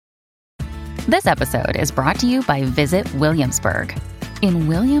This episode is brought to you by Visit Williamsburg. In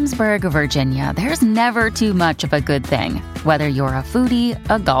Williamsburg, Virginia, there's never too much of a good thing. Whether you're a foodie,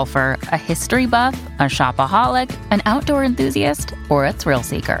 a golfer, a history buff, a shopaholic, an outdoor enthusiast, or a thrill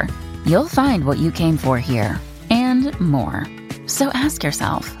seeker, you'll find what you came for here and more. So ask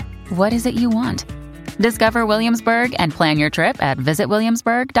yourself, what is it you want? Discover Williamsburg and plan your trip at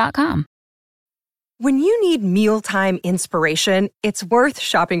visitwilliamsburg.com. When you need mealtime inspiration, it's worth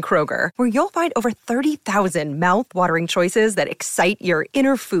shopping Kroger, where you'll find over 30,000 mouth-watering choices that excite your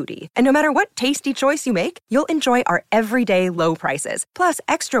inner foodie. And no matter what tasty choice you make, you'll enjoy our everyday low prices, plus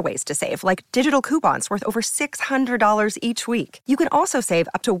extra ways to save, like digital coupons worth over $600 each week. You can also save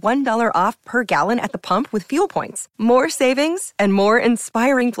up to $1 off per gallon at the pump with fuel points. More savings and more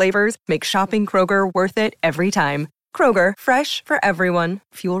inspiring flavors make shopping Kroger worth it every time. Kroger, fresh for everyone.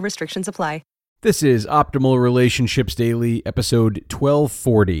 Fuel restrictions apply. This is Optimal Relationships Daily, episode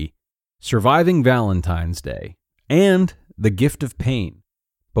 1240, Surviving Valentine's Day, and The Gift of Pain,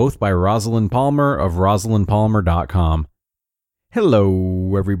 both by Rosalind Palmer of rosalindpalmer.com.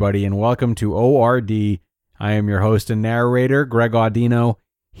 Hello, everybody, and welcome to ORD. I am your host and narrator, Greg Audino,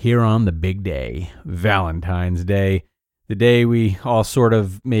 here on the big day, Valentine's Day, the day we all sort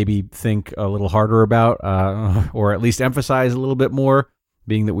of maybe think a little harder about, or at least emphasize a little bit more,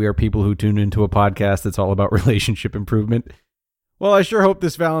 being that we are people who tune into a podcast that's all about relationship improvement. Well, I sure hope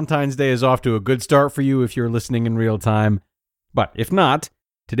this Valentine's Day is off to a good start for you if you're listening in real time. But if not,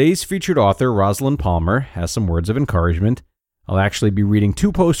 today's featured author, Rosalind Palmer, has some words of encouragement. I'll actually be reading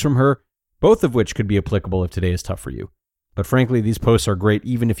 2 posts from her, both of which could be applicable if today is tough for you. But frankly, these posts are great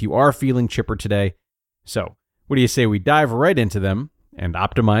even if you are feeling chipper today. So, what do you say we dive right into them and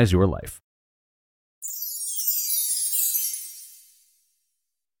optimize your life?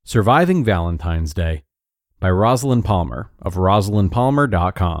 Surviving Valentine's Day by Rosalind Palmer of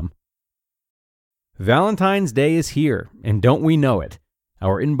rosalindpalmer.com. Valentine's Day is here, and don't we know it?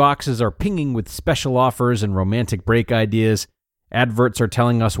 Our inboxes are pinging with special offers and romantic break ideas, adverts are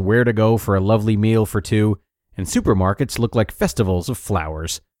telling us where to go for a lovely meal for 2, and supermarkets look like festivals of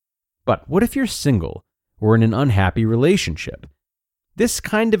flowers. But what if you're single or in an unhappy relationship? This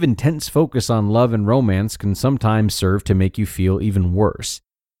kind of intense focus on love and romance can sometimes serve to make you feel even worse.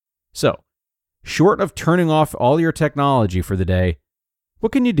 So, short of turning off all your technology for the day,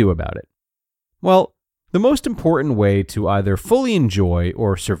 what can you do about it? Well, the most important way to either fully enjoy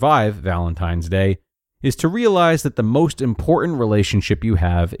or survive Valentine's Day is to realize that the most important relationship you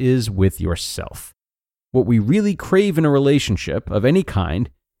have is with yourself. What we really crave in a relationship of any kind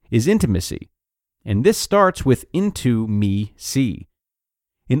is intimacy, and this starts with into me see.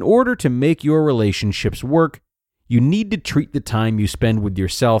 In order to make your relationships work, you need to treat the time you spend with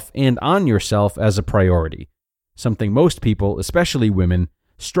yourself and on yourself as a priority, something most people, especially women,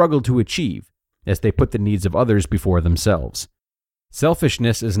 struggle to achieve as they put the needs of others before themselves.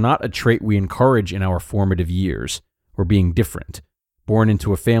 Selfishness is not a trait we encourage in our formative years, or being different. Born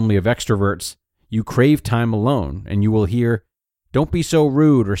into a family of extroverts, you crave time alone, and you will hear, "Don't be so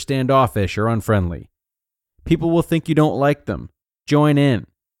rude or standoffish or unfriendly." People will think you don't like them. Join in.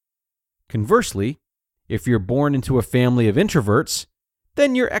 Conversely, if you're born into a family of introverts,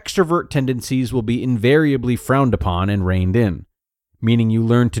 then your extrovert tendencies will be invariably frowned upon and reined in, meaning you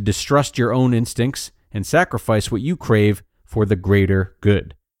learn to distrust your own instincts and sacrifice what you crave for the greater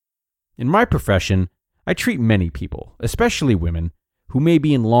good. In my profession, I treat many people, especially women, who may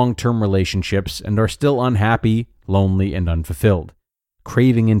be in long-term relationships and are still unhappy, lonely, and unfulfilled,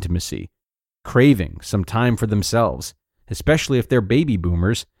 craving intimacy, craving some time for themselves, especially if they're baby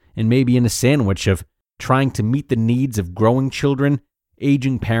boomers and maybe in a sandwich of trying to meet the needs of growing children,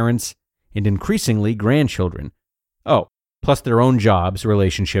 aging parents, and increasingly grandchildren. Oh, plus their own jobs,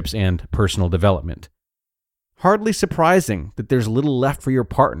 relationships, and personal development. Hardly surprising that there's little left for your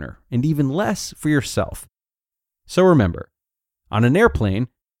partner, and even less for yourself. So remember, on an airplane,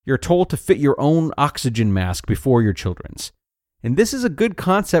 you're told to fit your own oxygen mask before your children's. And this is a good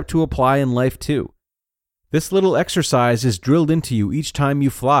concept to apply in life too. This little exercise is drilled into you each time you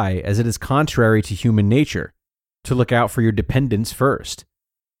fly, as it is contrary to human nature to look out for your dependents first.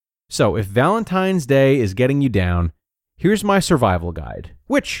 So if Valentine's Day is getting you down, here's my survival guide,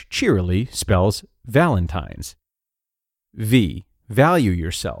 which cheerily spells Valentine's. V. Value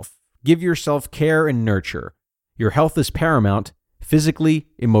yourself. Give yourself care and nurture. Your health is paramount, physically,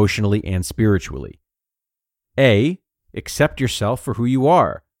 emotionally, and spiritually. A. Accept yourself for who you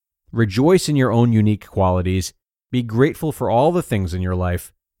are. Rejoice in your own unique qualities. Be grateful for all the things in your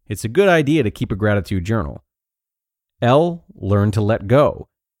life. It's a good idea to keep a gratitude journal. L. Learn to let go.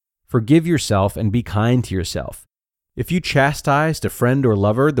 Forgive yourself and be kind to yourself. If you chastised a friend or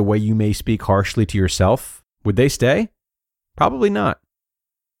lover the way you may speak harshly to yourself, would they stay? Probably not.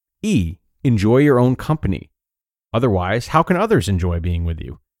 E. Enjoy your own company. Otherwise, how can others enjoy being with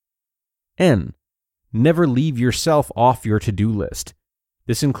you? N. Never leave yourself off your to-do list.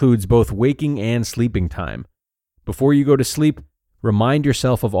 This includes both waking and sleeping time. Before you go to sleep, remind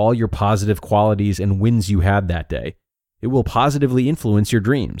yourself of all your positive qualities and wins you had that day. It will positively influence your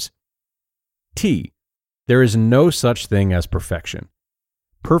dreams. T. There is no such thing as perfection.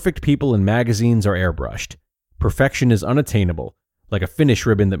 Perfect people in magazines are airbrushed. Perfection is unattainable, like a finish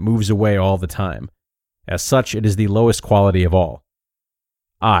ribbon that moves away all the time. As such, it is the lowest quality of all.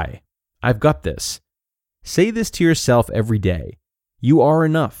 I've got this. Say this to yourself every day. You are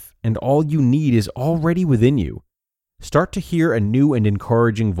enough, and all you need is already within you. Start to hear a new and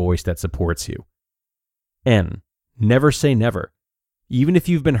encouraging voice that supports you. N. Never say never. Even if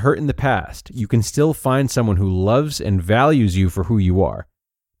you've been hurt in the past, you can still find someone who loves and values you for who you are.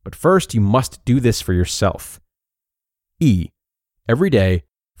 But first, you must do this for yourself. E. Every day,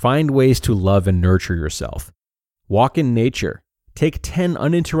 find ways to love and nurture yourself. Walk in nature. Take 10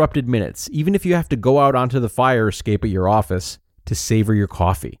 uninterrupted minutes, even if you have to go out onto the fire escape at your office, to savor your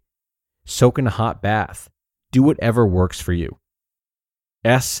coffee. Soak in a hot bath. Do whatever works for you.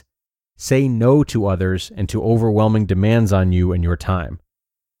 S. Say no to others and to overwhelming demands on you and your time.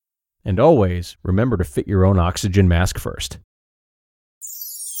 And always remember to fit your own oxygen mask first.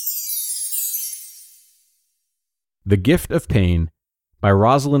 The Gift of Pain by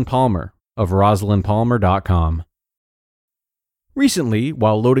Rosalind Palmer of rosalindpalmer.com. Recently,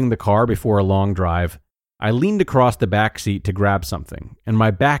 while loading the car before a long drive, I leaned across the back seat to grab something, and my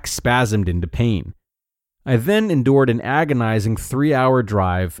back spasmed into pain. I then endured an agonizing 3-hour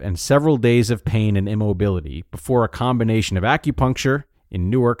drive and several days of pain and immobility before a combination of acupuncture in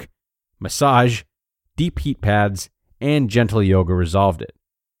Newark, massage, deep heat pads, and gentle yoga resolved it.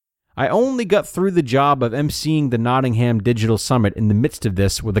 I only got through the job of emceeing the Nottingham Digital Summit in the midst of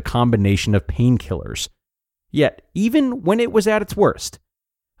this with a combination of painkillers. Yet, even when it was at its worst,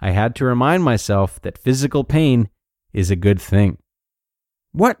 I had to remind myself that physical pain is a good thing.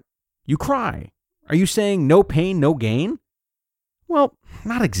 What? You cry? Are you saying no pain, no gain? Well,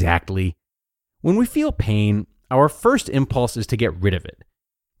 not exactly. When we feel pain, our first impulse is to get rid of it.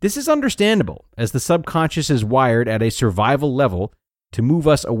 This is understandable, as the subconscious is wired at a survival level to move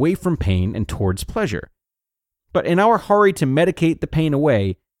us away from pain and towards pleasure. But in our hurry to medicate the pain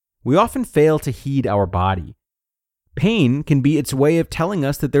away, we often fail to heed our body. Pain can be its way of telling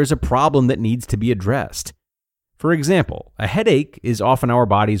us that there's a problem that needs to be addressed. For example, a headache is often our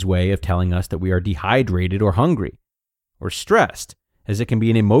body's way of telling us that we are dehydrated or hungry, or stressed, as it can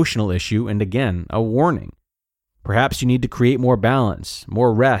be an emotional issue and again, a warning. Perhaps you need to create more balance,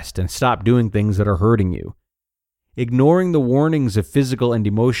 more rest, and stop doing things that are hurting you. Ignoring the warnings of physical and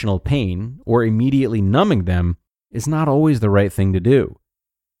emotional pain, or immediately numbing them, is not always the right thing to do.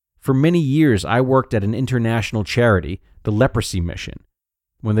 For many years, I worked at an international charity, the Leprosy Mission.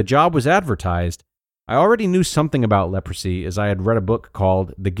 When the job was advertised, I already knew something about leprosy as I had read a book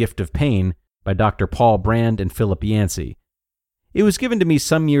called The Gift of Pain by Dr. Paul Brand and Philip Yancey. It was given to me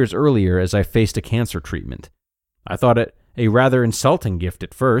some years earlier as I faced a cancer treatment. I thought it a rather insulting gift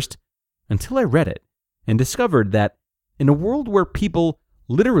at first, until I read it and discovered that in a world where people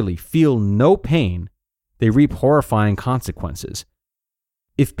literally feel no pain, they reap horrifying consequences.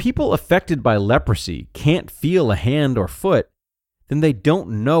 If people affected by leprosy can't feel a hand or foot, then they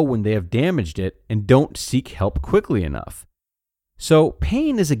don't know when they have damaged it and don't seek help quickly enough. So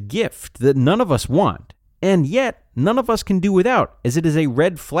pain is a gift that none of us want, and yet none of us can do without, as it is a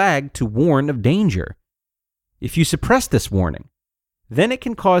red flag to warn of danger. If you suppress this warning, then it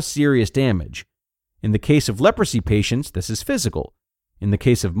can cause serious damage. In the case of leprosy patients, this is physical. In the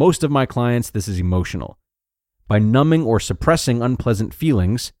case of most of my clients, this is emotional. By numbing or suppressing unpleasant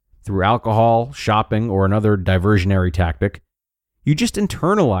feelings through alcohol, shopping, or another diversionary tactic, you just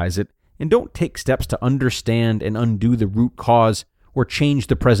internalize it and don't take steps to understand and undo the root cause or change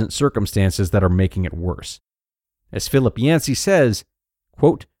the present circumstances that are making it worse. As Philip Yancey says,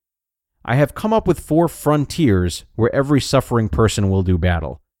 quote, "I have come up with 4 frontiers where every suffering person will do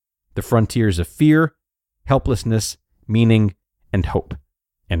battle. The frontiers of fear, helplessness, meaning, and hope."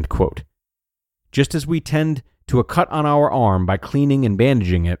 End quote. Just as we tend to a cut on our arm by cleaning and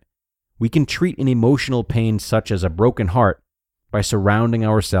bandaging it, we can treat an emotional pain such as a broken heart by surrounding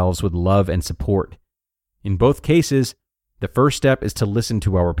ourselves with love and support. In both cases, the first step is to listen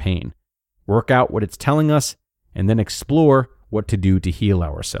to our pain, work out what it's telling us, and then explore what to do to heal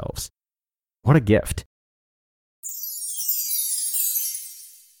ourselves. What a gift.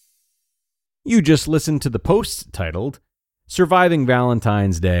 You just listened to the posts titled Surviving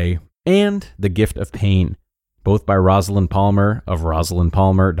Valentine's Day and The Gift of Pain, both by Rosalind Palmer of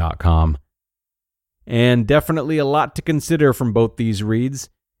rosalindpalmer.com. And definitely a lot to consider from both these reads,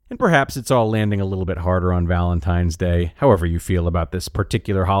 and perhaps it's all landing a little bit harder on Valentine's Day, however you feel about this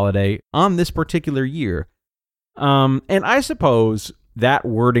particular holiday on this particular year. And I suppose that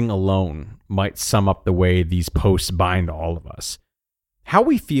wording alone might sum up the way these posts bind all of us. How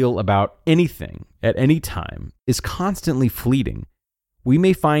we feel about anything at any time is constantly fleeting. We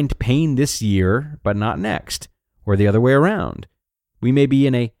may find pain this year, but not next, or the other way around. We may be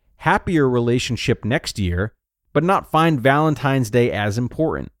in a happier relationship next year, but not find Valentine's Day as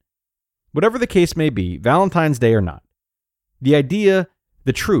important. Whatever the case may be, Valentine's Day or not, the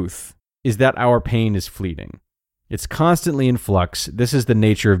truth, is that our pain is fleeting. It's constantly in flux. This is the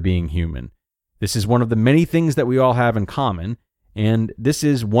nature of being human. This is one of the many things that we all have in common, and this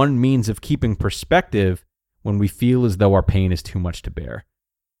is one means of keeping perspective when we feel as though our pain is too much to bear.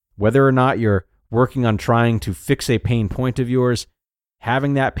 Whether or not you're working on trying to fix a pain point of yours,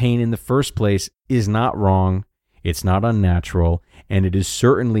 having that pain in the first place is not wrong, it's not unnatural, and it is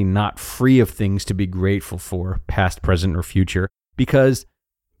certainly not free of things to be grateful for, past, present, or future, because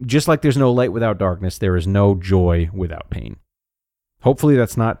just like there's no light without darkness, there is no joy without pain. Hopefully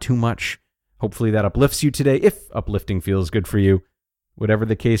that's not too much. Hopefully that uplifts you today, if uplifting feels good for you. Whatever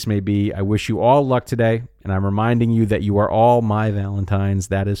the case may be, I wish you all luck today, and I'm reminding you that you are all my Valentines,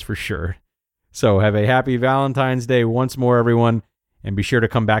 that is for sure. So have a happy Valentine's Day once more, everyone, and be sure to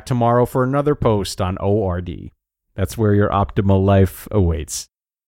come back tomorrow for another post on ORD. That's where your optimal life awaits.